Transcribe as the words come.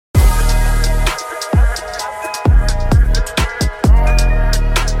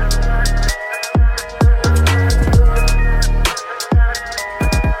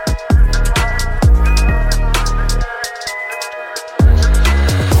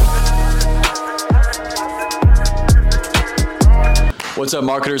What's up,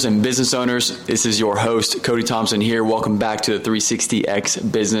 marketers and business owners? This is your host, Cody Thompson here. Welcome back to the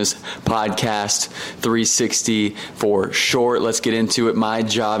 360X Business Podcast, 360 for short. Let's get into it. My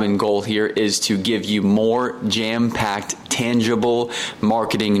job and goal here is to give you more jam-packed, tangible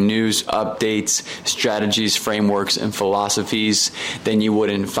marketing news, updates, strategies, frameworks, and philosophies than you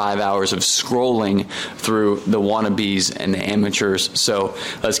would in 5 hours of scrolling through the wannabes and the amateurs. So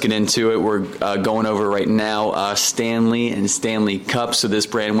let's get into it. We're going over right now Stanley and Stanley Cup. So this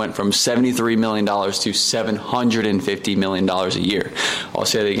brand went from $73 million to $750 million a year. I'll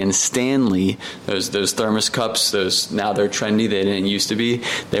say that again. Stanley, those thermos cups, now they're trendy. They didn't used to be.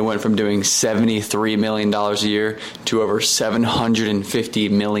 They went from doing $73 million a year to over $750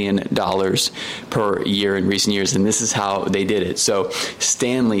 million per year in recent years. And this is how they did it. So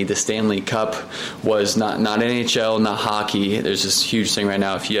Stanley, the Stanley Cup was not NHL, not hockey. There's this huge thing right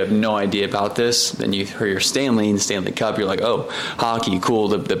now. If you have no idea about this, then you hear Stanley and Stanley Cup, you're like, oh, hockey, cool,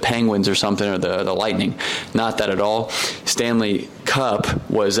 the Penguins or something, or the Lightning. Not that at all. Stanley Cup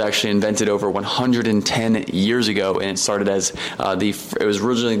was actually invented over 110 years ago, and it started as it was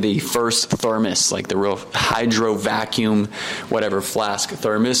originally the first thermos, like the real hydro vacuum, whatever, flask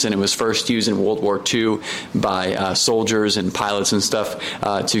thermos, and it was first used in World War II by soldiers and pilots and stuff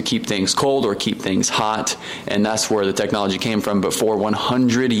to keep things cold or keep things hot, and that's where the technology came from. But for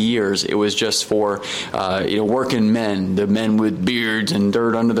 100 years, it was just for working men, the men with beards and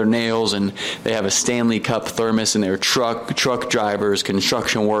dirt under their nails, and they have a Stanley Cup thermos in their truck drivers,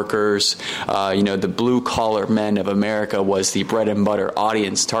 construction workers, the blue-collar men of America was the bread and butter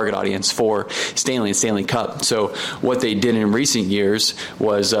target audience for Stanley and Stanley Cup. So what they did in recent years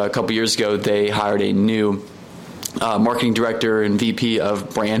was a couple years ago, they hired a new marketing director and VP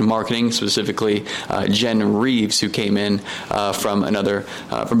of brand marketing, specifically Jen Reeves, who came in from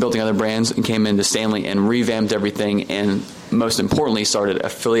building other brands and came into Stanley and revamped everything, and most importantly started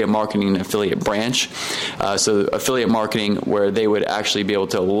affiliate marketing and affiliate branch. So affiliate marketing, where they would actually be able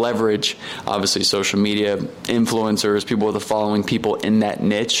to leverage obviously social media, influencers, people with a following, people in that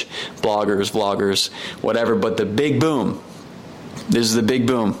niche, bloggers, vloggers, whatever. But the big boom, this is the big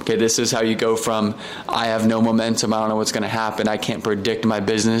boom. Okay, this is how you go from I have no momentum, I don't know what's going to happen, I can't predict my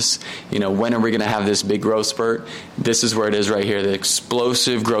business, when are we going to have this big growth spurt? This is where it is right here. The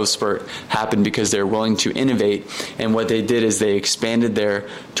explosive growth spurt happened because they're willing to innovate, and what they did is they expanded their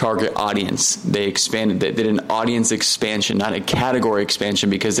target audience. They did an audience expansion, not a category expansion,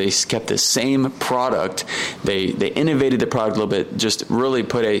 because they kept the same product. They innovated the product a little bit, just really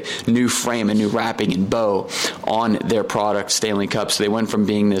put a new frame, a new wrapping and bow on their product, Stanley Cup. So they went from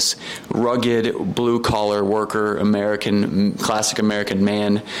being this rugged, blue-collar worker, classic American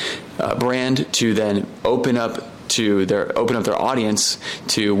man brand to then open up their audience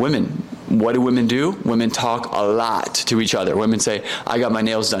to women. What do women do? Women talk a lot to each other. Women say, I got my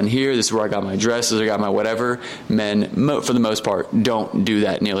nails done here, this is where I got my dresses, I got my whatever. Men, for the most part, don't do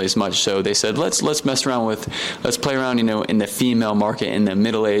that nearly as much. So they said, let's play around, in the female market, in the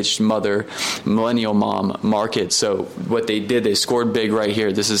middle-aged mother, millennial mom market. So what they did, they scored big right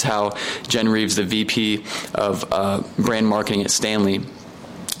here. This is how Jen Reeves, the VP of brand marketing at Stanley,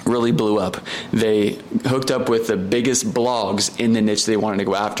 really blew up. They hooked up with the biggest blogs in the niche they wanted to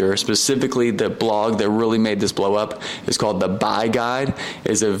go after. Specifically, the blog that really made this blow up is called The Buy Guide.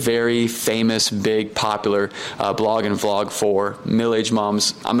 It's a very famous, big, popular blog and vlog for middle-aged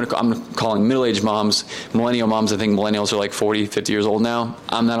moms. I'm calling middle-aged moms, millennial moms. I think millennials are like 40, 50 years old now.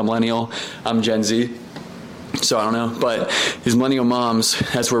 I'm not a millennial. I'm Gen Z. So I don't know. But these millennial moms,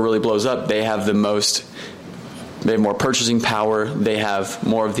 that's where it really blows up. They have more purchasing power, they have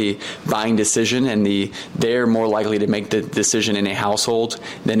more of the buying decision, and they're more likely to make the decision in a household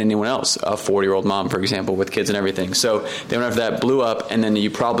than anyone else, a 40-year-old mom, for example, with kids and everything. So they went after that, blew up, and then you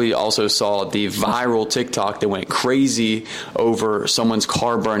probably also saw the viral TikTok that went crazy over someone's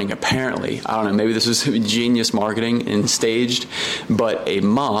car burning, apparently. I don't know, maybe this was genius marketing and staged, but a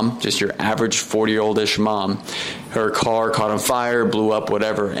mom, just your average 40-year-old-ish mom, her car caught on fire, blew up,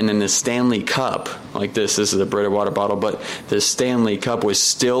 whatever, and then the Stanley Cup, like this is a Brita water bottle, but the Stanley Cup was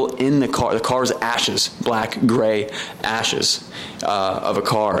still in the car. The car's ashes, black, gray ashes of a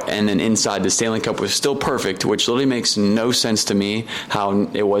car, and then inside the Stanley Cup was still perfect, which literally makes no sense to me how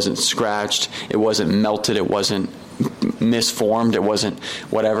it wasn't scratched, it wasn't melted, it wasn't misformed. It wasn't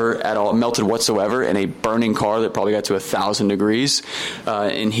whatever at all. It melted whatsoever in a burning car that probably got to 1,000 degrees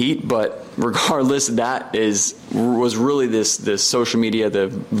in heat. But regardless, that was really this social media, the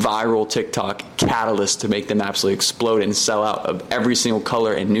viral TikTok catalyst to make them absolutely explode and sell out of every single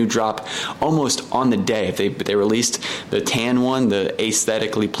color and new drop almost on the day. If they released the tan one, the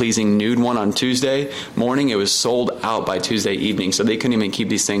aesthetically pleasing nude one on Tuesday morning, it was sold out by Tuesday evening. So they couldn't even keep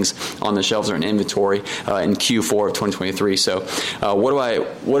these things on the shelves or in inventory in Q4 of 2023. So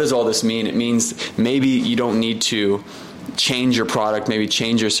what does all this mean? It means maybe you don't need to change your product, maybe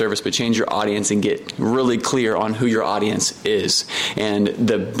change your service, but change your audience and get really clear on who your audience is. And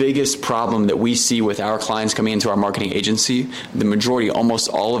the biggest problem that we see with our clients coming into our marketing agency, the majority, almost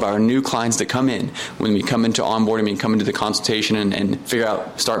all of our new clients that come in, when we come into onboarding and come into the consultation and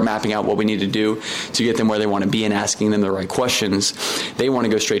start mapping out what we need to do to get them where they want to be and asking them the right questions, they want to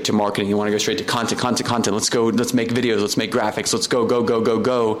go straight to marketing. They want to go straight to content. Let's go, let's make videos, let's make graphics, let's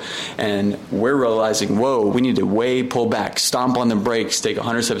go. And we're realizing, whoa, we need to pull back, stomp on the brakes, take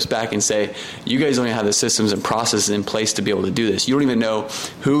 100 steps back and say, you guys don't even have the systems and processes in place to be able to do this. You don't even know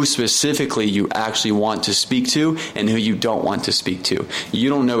who specifically you actually want to speak to and who you don't want to speak to. You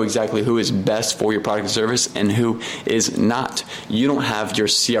don't know exactly who is best for your product and service and who is not. You don't have your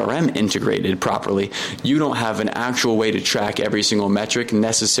CRM integrated properly. You don't have an actual way to track every single metric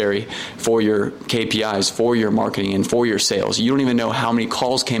necessary for your KPIs, for your marketing, and for your sales. You don't even know how many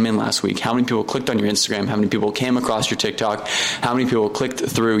calls came in last week, how many people clicked on your Instagram, how many people came across your TikTok, how many people clicked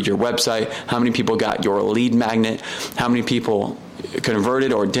through your website, how many people got your lead magnet, how many people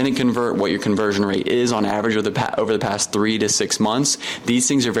converted or didn't convert, what your conversion rate is on average over the past 3 to 6 months. These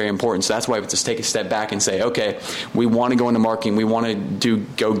things are very important. So that's why we have to take a step back and say, okay, we want to go into marketing. We want to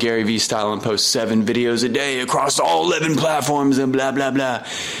go Gary Vee style and post 7 videos a day across all 11 platforms and blah, blah, blah.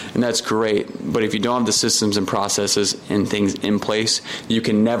 And that's great. But if you don't have the systems and processes and things in place, you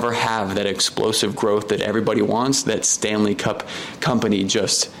can never have that explosive growth that everybody wants, that Stanley Cup company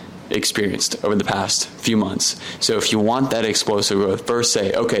just experienced over the past few months. So if you want that explosive growth, first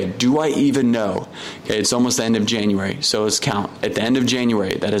say, okay, do I even know? Okay, it's almost the end of January, so let's count. At the end of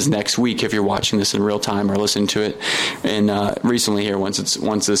January, that is next week if you're watching this in real time or listening to it recently here once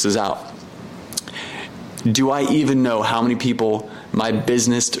this is out. Do I even know how many people my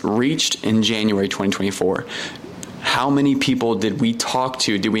business reached in January 2024? How many people did we talk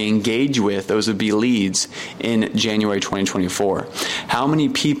to, did we engage with, those would be leads, in January 2024? How many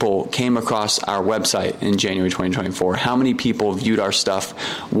people came across our website in January 2024? How many people viewed our stuff?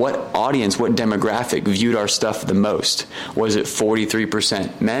 What audience, what demographic viewed our stuff the most? Was it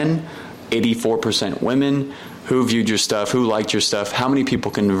 43% men, 84% women? Who viewed your stuff? Who liked your stuff? How many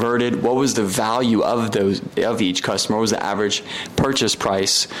people converted? What was the value of each customer? What was the average purchase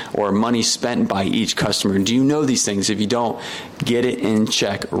price or money spent by each customer? Do you know these things? If you don't, get it in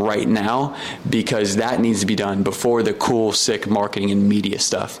check right now, because that needs to be done before the cool, sick marketing and media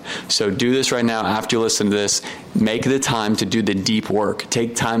stuff. So do this right now. After you listen to this, make the time to do the deep work.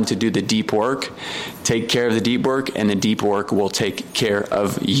 Take time to do the deep work. Take care of the deep work, and the deep work will take care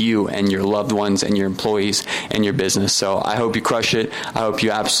of you and your loved ones and your employees and your business. So I hope you crush it. I hope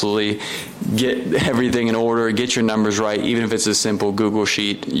you absolutely get everything in order, get your numbers right. Even if it's a simple Google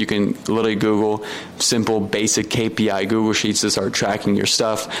sheet, you can literally Google simple basic KPI Google Sheets to start tracking your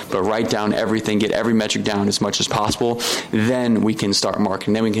stuff, but write down everything, get every metric down as much as possible. Then we can start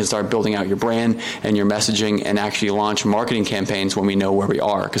marketing. Then we can start building out your brand and your messaging and actually launch marketing campaigns when we know where we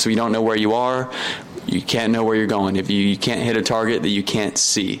are. Because if we don't know where you are, you can't know where you're going. If you can't hit a target that you can't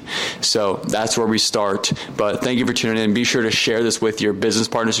see. So that's where we start. But thank you for tuning in. Be sure to share this with your business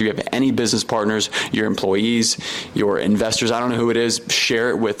partners. If you have any business partners, your employees, your investors, I don't know who it is,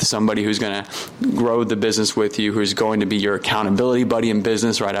 share it with somebody who's going to grow the business with you, who's going to be your accountability buddy in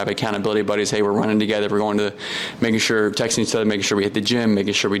business, right? I have accountability buddies. Hey, we're running together. We're going to texting each other, making sure we hit the gym,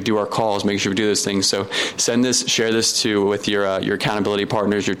 making sure we do our calls, making sure we do those things. So share this with your accountability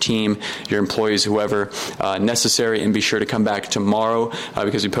partners, your team, your employees, whoever necessary, and be sure to come back tomorrow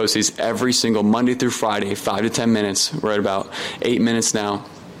because we post these every single Monday through Friday, 5 to 10 minutes. We're at about 8 minutes now.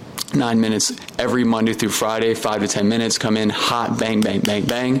 9 minutes every Monday through Friday, 5 to 10 minutes, come in hot, bang, bang, bang,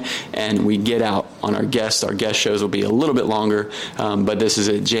 bang, and we get out on our guests. Our guest shows will be a little bit longer, but this is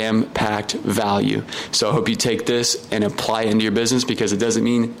a jam-packed value. So I hope you take this and apply it into your business, because it doesn't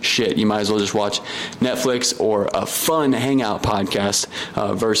mean shit. You might as well just watch Netflix or a fun hangout podcast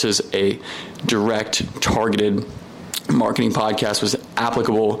versus a direct, targeted marketing podcast with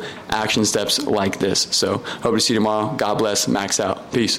applicable action steps like this. So hope to see you tomorrow. God bless. Max out. Peace.